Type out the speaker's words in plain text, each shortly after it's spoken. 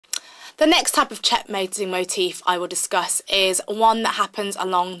The next type of checkmating motif I will discuss is one that happens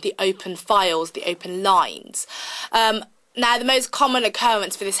along the open files, the open lines. Now, the most common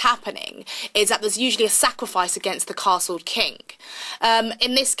occurrence for this happening is that there's usually a sacrifice against the castled king.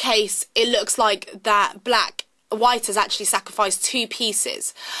 In this case, it looks like that White has actually sacrificed two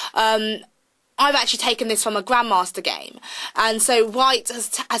pieces. I've actually taken this from a Grandmaster game, and so White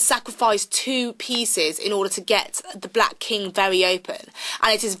has sacrificed two pieces in order to get the Black King very open,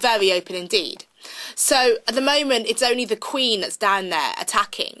 and it is very open indeed. So at the moment it's only the Queen that's down there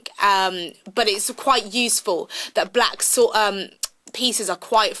attacking, but it's quite useful that Black's pieces are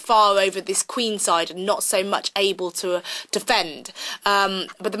quite far over this Queen side and not so much able to defend.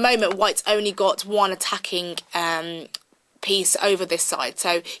 But at the moment White's only got one attacking piece over this side,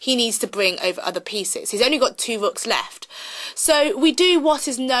 so he needs to bring over other pieces. He's only got two rooks left. So we do what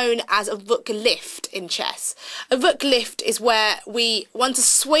is known as a rook lift in chess. A rook lift is where we want to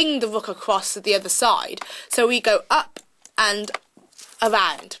swing the rook across to the other side. So we go up and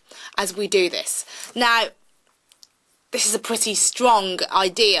around as we do this. Now, this is a pretty strong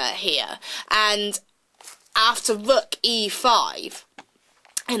idea here, and after rook e5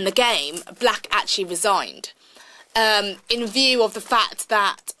 in the game, Black actually resigned. In view of the fact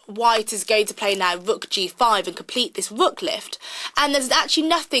that White is going to play now rook g5 and complete this rook lift, and there's actually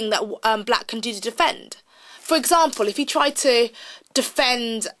nothing that Black can do to defend. For example, if he tried to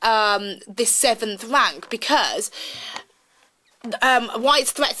defend this 7th rank, because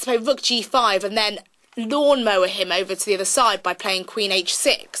White's threats to play rook g5 and then lawnmower him over to the other side by playing queen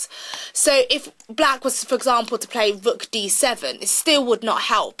h6. So if Black was, for example, to play rook d7, it still would not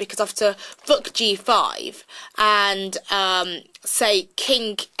help, because after rook g5 and say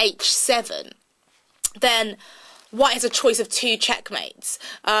king h7, then White has a choice of two checkmates.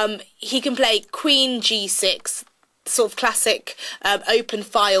 He can play queen g6, sort of classic open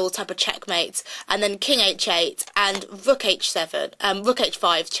file type of checkmate, and then king h8 and rook h7, rook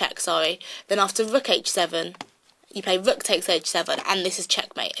h5 check, sorry. Then after rook h7 you play rook takes h7, and this is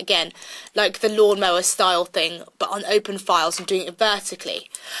checkmate again, like the lawnmower style thing, but on open files and doing it vertically.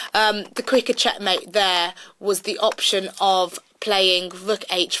 The quicker checkmate there was the option of playing rook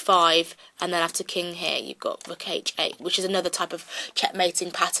h5, and then after king here you've got rook h8, which is another type of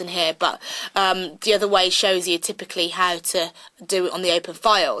checkmating pattern here, but the other way shows you typically how to do it on the open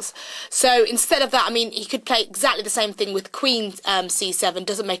files. So instead of that, I mean, he could play exactly the same thing with queen c7,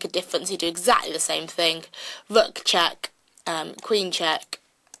 doesn't make a difference, he'd do exactly the same thing, rook check, queen check,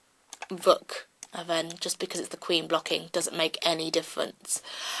 rook, and then just because it's the queen blocking doesn't make any difference.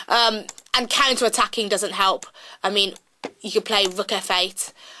 And counter-attacking doesn't help. I mean, you could play rook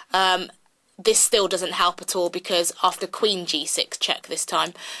f8. This still doesn't help at all, because after queen g6 check this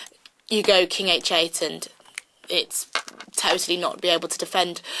time, you go king h8 and it's totally not be able to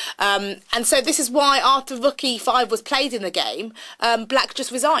defend. And so this is why after rook e5 was played in the game, Black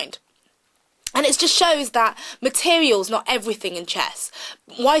just resigned. And it just shows that material's not everything in chess.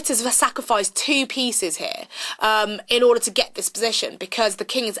 White has sacrificed two pieces here in order to get this position, because the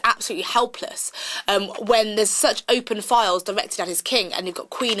king is absolutely helpless when there's such open files directed at his king, and you've got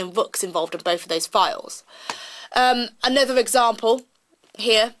queen and rooks involved in both of those files. Another example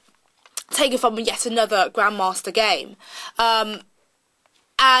here, taken from yet another Grandmaster game, and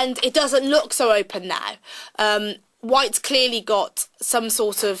it doesn't look so open now. White's clearly got some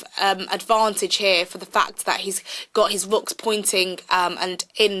sort of advantage here for the fact that he's got his rooks pointing and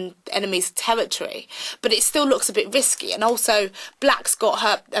in enemy's territory, but it still looks a bit risky. And also Black's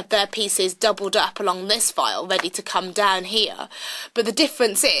got their pieces doubled up along this file, ready to come down here. But the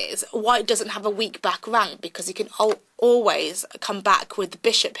difference is White doesn't have a weak back rank, because he can always come back with the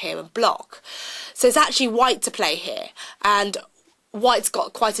bishop here and block. So it's actually White to play here, and White's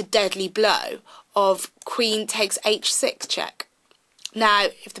got quite a deadly blow of queen takes h6 check. Now,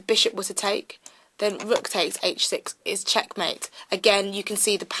 if the bishop were to take, then rook takes h6 is checkmate. Again, you can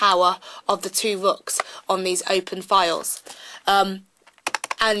see the power of the two rooks on these open files. And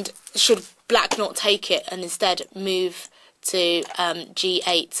should Black not take it and instead move to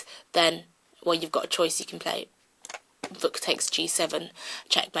g8, then, well, you've got a choice. You can play rook takes g7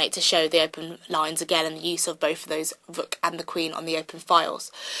 checkmate to show the open lines again, and the use of both of those rook and the queen on the open files.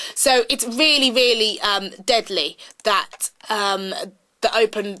 So it's really, really deadly that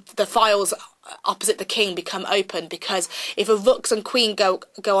the files opposite the king become open, because if a rooks and queen go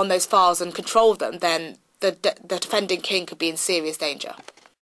on those files and control them, then the defending king could be in serious danger.